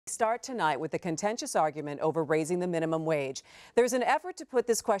Start tonight with a contentious argument over raising the minimum wage. There's an effort to put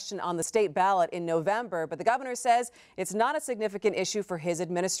this question on the state ballot in November, but the governor says it's not a significant issue for his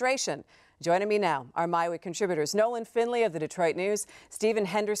administration. Joining me now are MiWeek contributors Nolan Finley of the Detroit News, Stephen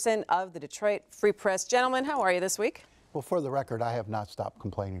Henderson of the Detroit Free Press. Gentlemen, how are you this week? Well, for the record, I have not stopped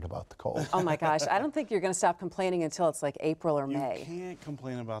complaining about the cold. Oh my gosh, I don't think you're going to stop complaining until it's like April or May. You can't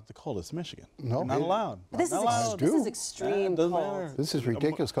complain about the cold. It's Michigan. No, you're not allowed. This is extreme cold. This is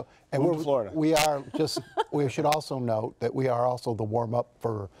ridiculous cold. And Move to Florida. We should also note that we are also the warm-up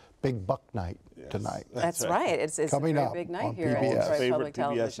for Big Buck Night tonight. That's right. It's coming a up very big night on here PBS. at Detroit Public PBS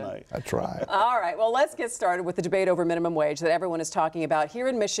Television. night. That's right. All right, well, let's get started with the debate over minimum wage that everyone is talking about. Here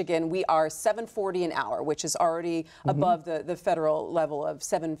in Michigan, we are $7.40 an hour, which is already above the federal level of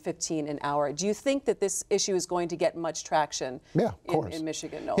 $7.15 an hour. Do you think that this issue is going to get much traction in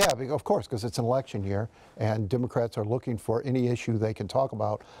Michigan? No. Yeah, of course, because it's an election year, and Democrats are looking for any issue they can talk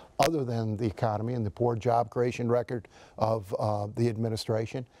about other than the economy and the poor job creation record of the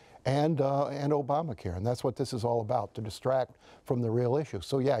administration. And Obamacare, and that's what this is all about, to distract from the real issue.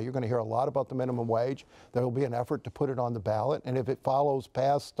 So yeah, you're going to hear a lot about the minimum wage. There will be an effort to put it on the ballot, and if it follows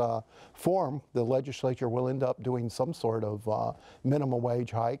past form, the legislature will end up doing some sort of minimum wage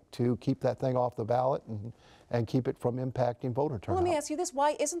hike to keep that thing off the ballot and keep it from impacting voter turnout. Well, let me ask you this.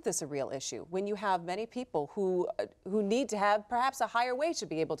 Why isn't this a real issue when you have many people who need to have perhaps a higher wage to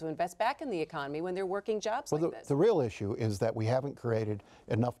be able to invest back in the economy when they're working jobs like this? The real issue is that we haven't created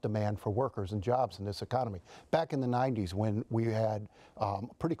enough demand for workers and jobs in this economy. Back in the 90s, when we had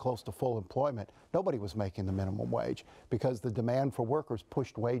pretty close to full employment, nobody was making the minimum wage because the demand for workers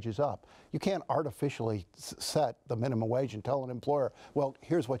pushed wages up. You can't artificially set the minimum wage and tell an employer, well,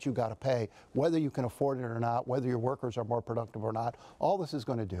 here's what you got to pay, whether you can afford it or not, whether your workers are more productive or not. All this is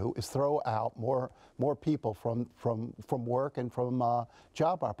going to do is throw out more people from work and from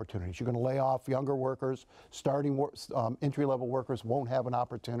job opportunities. You're going to lay off younger workers, entry-level workers won't have an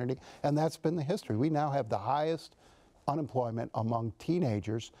opportunity, and that's been the history. We now have the highest unemployment among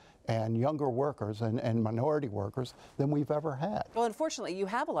teenagers and younger workers and minority workers than we've ever had. Well, unfortunately, you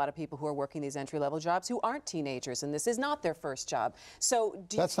have a lot of people who are working these entry-level jobs who aren't teenagers, and this is not their first job. So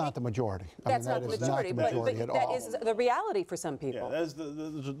that's not the majority. That's not the majority, but that is the reality for some people. Yeah, that's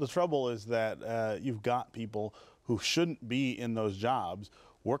the trouble is that you've got people who shouldn't be in those jobs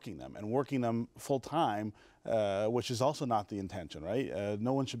working them full-time, which is also not the intention, right?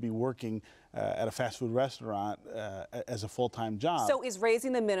 No one should be working at a fast food restaurant as a full-time job. So is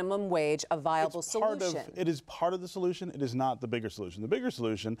raising the minimum wage a viable solution? It is part of the solution. It is not the bigger solution. The bigger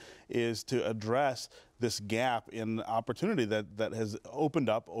solution is to address this gap in opportunity that has opened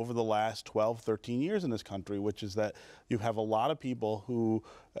up over the last 12, 13 years in this country, which is that you have a lot of people who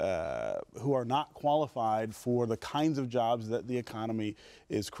are not qualified for the kinds of jobs that the economy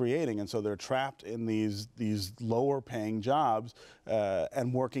is creating, and so they're trapped in these lower paying jobs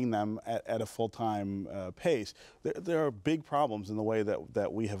and working them at a full-time pace. There are big problems in the way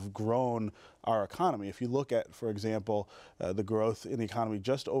that we have grown our economy. If you look at, for example, the growth in the economy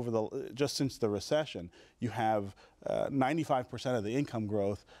just since the recession, you have 95% of the income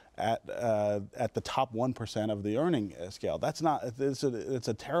growth at the top 1% of the earning scale. It's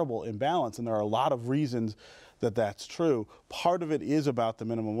a terrible imbalance, and there are a lot of reasons that that's true. Part of it is about the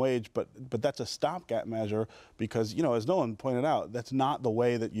minimum wage, but that's a stopgap measure because, you know, as Nolan pointed out, that's not the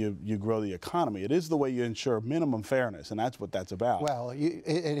way that you grow the economy. It is the way you ensure minimum fairness, and that's what that's about. Well,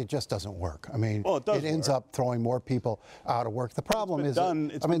 it just doesn't work. I mean, well, it ends up throwing more people out of work. The problem is,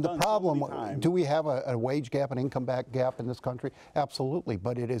 the problem, do we have a wage gap, an income gap in this country? Absolutely,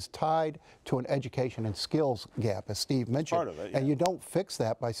 but it is tied to an education and skills gap, as Steve mentioned. Part of it, yeah. And you don't fix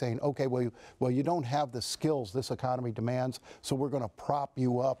that by saying, okay, well, you don't have the skills this economy demands, so we're going to prop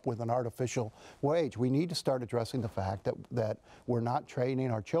you up with an artificial wage. We need to start addressing the fact that we're not training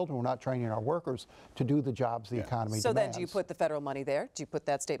our children, we're not training our workers to do the jobs the economy demands. So then do you put the federal money there? Do you put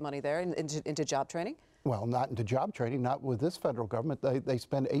that state money there into job training? Well, not into job training, not with this federal government. They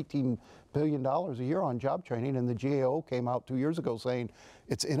spend $18 billion a year on job training, and the GAO came out 2 years ago saying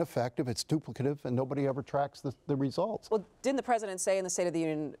it's ineffective, it's duplicative, and nobody ever tracks the results. Well, didn't the president say in the State of the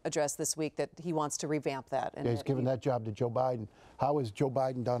Union address this week that he wants to revamp that? And yeah, he's given that job to Joe Biden. How has Joe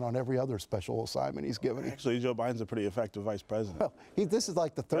Biden done on every other special assignment he's given? Actually, Joe Biden's a pretty effective vice president. Well, this is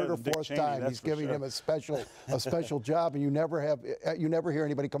like the third or fourth time he's giving him a special job, and you never hear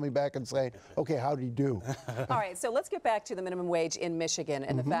anybody coming back and saying, okay, how did he do? All right, so let's get back to the minimum wage in Michigan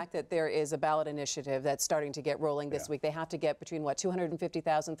and the fact that there is a ballot initiative that's starting to get rolling this week. They have to get between,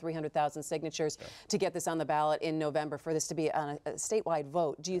 250,000, 300,000 signatures to get this on the ballot in November for this to be a statewide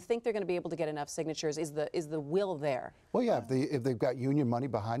vote. Do you think they're going to be able to get enough signatures? Is the will there? Well, yeah, if they've got union money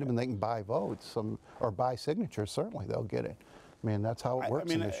behind them and they can buy votes or buy signatures, certainly they'll get it. I mean, that's how it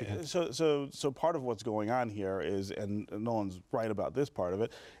works in Michigan. So part of what's going on here is, and Nolan's right about this part of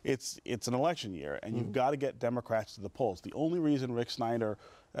it, it's an election year, and you've got to get Democrats to the polls. The only reason Rick Snyder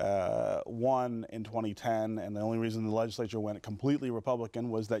won in 2010, and the only reason the legislature went completely Republican,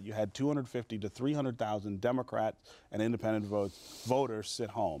 was that you had 250 to 300,000 Democrat and independent voters sit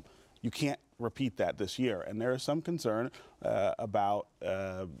home. You can't repeat that this year, and there is some concern about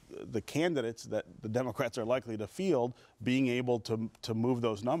the candidates that the Democrats are likely to field being able to move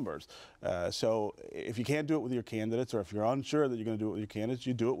those numbers. So if you can't do it with your candidates, or if you're unsure that you're going to do it with your candidates,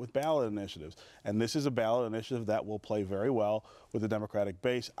 you do it with ballot initiatives. And this is a ballot initiative that will play very well with the Democratic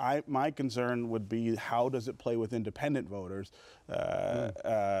base. My concern would be, how does it play with independent voters How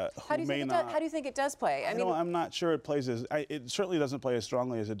do you think it does play? I mean, I'm not sure it plays as, it certainly doesn't play as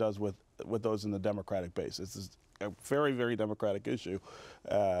strongly as it does with those in the Democratic base. This is a very, very Democratic issue.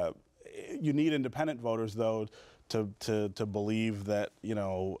 You need independent voters, though, to believe that, you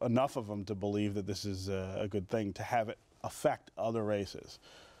know, enough of them to believe that this is a good thing, to have it affect other races.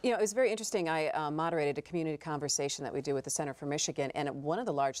 You know, it was very interesting. I moderated a community conversation that we do with the Center for Michigan, and one of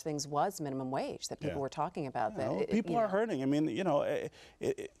the large things was minimum wage that people were talking about. That people are hurting. I mean, you know,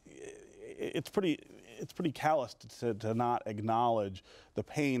 it's pretty callous to not acknowledge the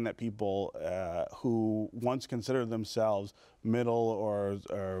pain that people who once considered themselves middle or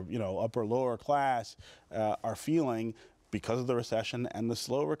you know, upper lower class are feeling because of the recession and the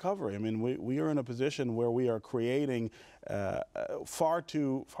slow recovery. I mean, we are in a position where we are creating far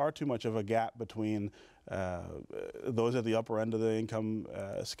too much of a gap between those at the upper end of the income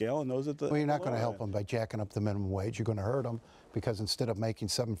scale and those at the Well, you're not going to help them by jacking up the minimum wage. You're going to hurt them, because instead of making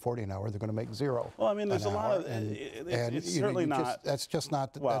 $7.40 an hour, they're going to make $0. Well, I mean, there's a lot of, it's certainly not. That's just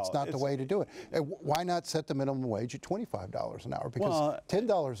not, that's not the way to do it. Why not set the minimum wage at $25 an hour? Because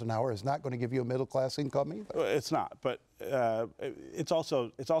 $10 an hour is not going to give you a middle class income either. It's not, but it's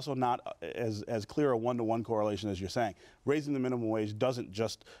also not as clear a one-to-one correlation as you're saying. Raising the minimum wage doesn't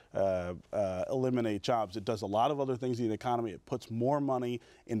just eliminate jobs. It does a lot of other things in the economy. It puts more money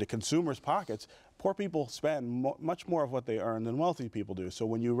into consumers' pockets. Poor people spend much more of what they earn than wealthy people do. So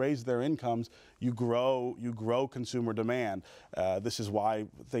when you raise their incomes, you grow consumer demand. This is why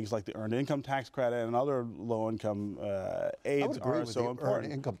things like the earned income tax credit and other low-income aids are so important.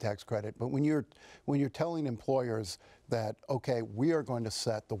 Earned income tax credit, but when you're telling employers that, okay, we are going to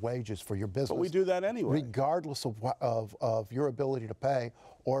set the wages for your business, but we do that anyway, regardless of your ability to pay,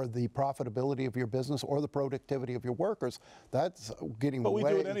 or the profitability of your business, or the productivity of your workers, that's getting But we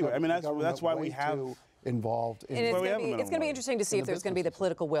do it anyway. I mean, that's why we have involved in. And it's going to be interesting to see if there's going to be the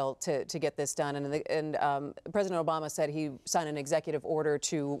political will to get this done. And President Obama said he signed an executive order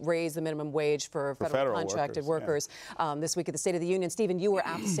to raise the minimum wage for federal contracted workers this week at the State of the Union. Stephen, you were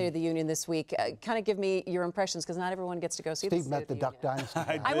at the State of the Union this week. Kind of give me your impressions, because not everyone gets to go see the State of the Union. Steve met the Duck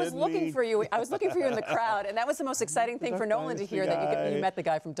Dynasty. I was looking for you. I was looking for you in the crowd, and that was the most exciting thing for Nolan to hear, that you met the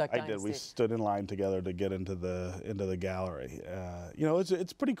guy from Duck Dynasty. I did. We stood in line together to get into the gallery. You know,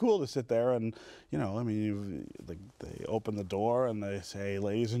 it's pretty cool to sit there, and you know, I mean, they open the door and they say,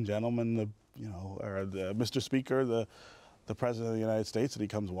 "Ladies and gentlemen, Mr. Speaker, the President of the United States," and he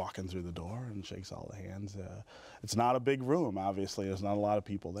comes walking through the door and shakes all the hands. It's not a big room, obviously. There's not a lot of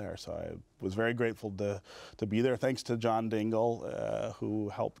people there, so I was very grateful to be there. Thanks to John Dingell, who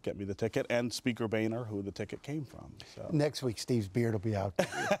helped get me the ticket, and Speaker Boehner, who the ticket came from. So. Next week, Steve's beard will be out.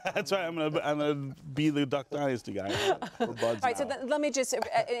 That's right. I'm gonna be the Duck Dynasty guy. For Buds all right. now. So let me just,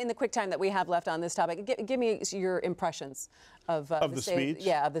 in the quick time that we have left on this topic, give me your impressions of the speech.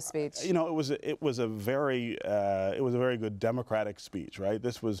 Yeah, of the speech. You know, it was a very good Democratic speech, right?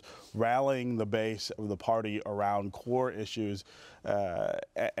 This was rallying the base of the party around core issues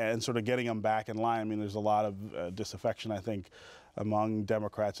and sort of getting them back in line. I mean, there's a lot of disaffection, I think, among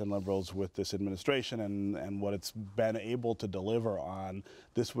Democrats and liberals with this administration and what it's been able to deliver on.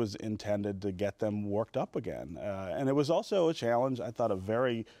 This was intended to get them worked up again. And it was also a challenge, I thought, a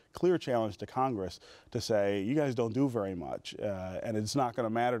very clear challenge to Congress to say, you guys don't do very much, and it's not going to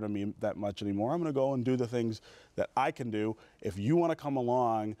matter to me that much anymore. I'm going to go and do the things that I can do. If you want to come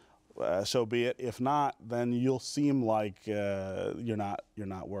along, so be it. If not, then you'll seem like you're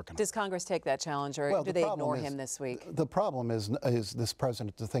not working. Does Congress take that challenge, or do they ignore him this week? The problem is this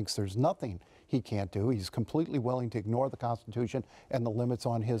president thinks there's nothing he can't do. He's completely willing to ignore the Constitution and the limits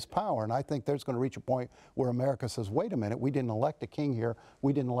on his power. And I think there's going to reach a point where America says, wait a minute, we didn't elect a king here.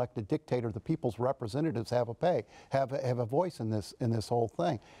 We didn't elect a dictator. The people's representatives have a voice in this whole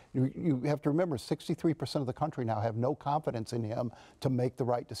thing. You have to remember, 63% of the country now have no confidence in him to make the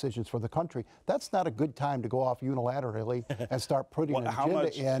right decisions decisions for the country, that's not a good time to go off unilaterally and start putting an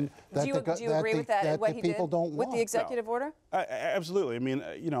agenda in that do you agree with that? What he people did don't with want. the executive order? Absolutely. I mean,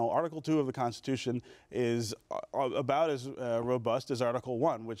 you know, Article 2 of the Constitution is about as robust as Article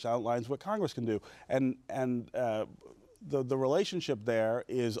 1, which outlines what Congress can do. And the relationship there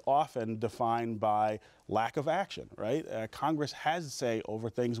is often defined by lack of action, right? Congress has say over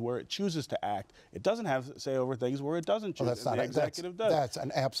things where it chooses to act. It doesn't have say over things where it doesn't choose. Well, that's not the executive does. That's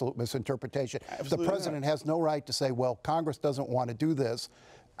an absolute misinterpretation. Absolutely the president has no right to say, well, Congress doesn't want to do this.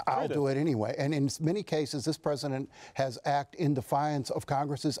 I'll do it anyway. And in many cases, this president has acted in defiance of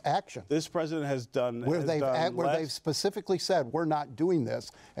Congress's action. This president has done where they've specifically said we're not doing this,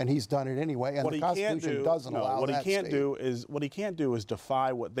 and he's done it anyway. And the Constitution doesn't allow that. What he can't do is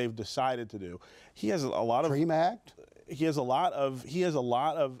defy what they've decided to do. He has a lot of Dream Act. He has a lot of.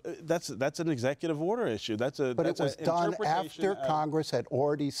 That's an executive order issue. But it was done after Congress had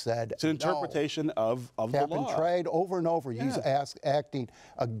already said. It's an interpretation of the law. Cap and trade over and over. He's acting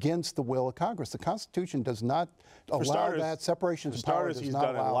against the will of Congress. The Constitution does not allow that. Separation of powers does he's not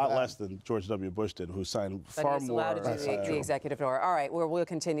done it a lot that. less than George W. Bush did, who signed but far he's more. allowed to do the executive order. All right, we'll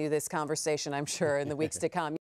continue this conversation, I'm sure, in the weeks to come.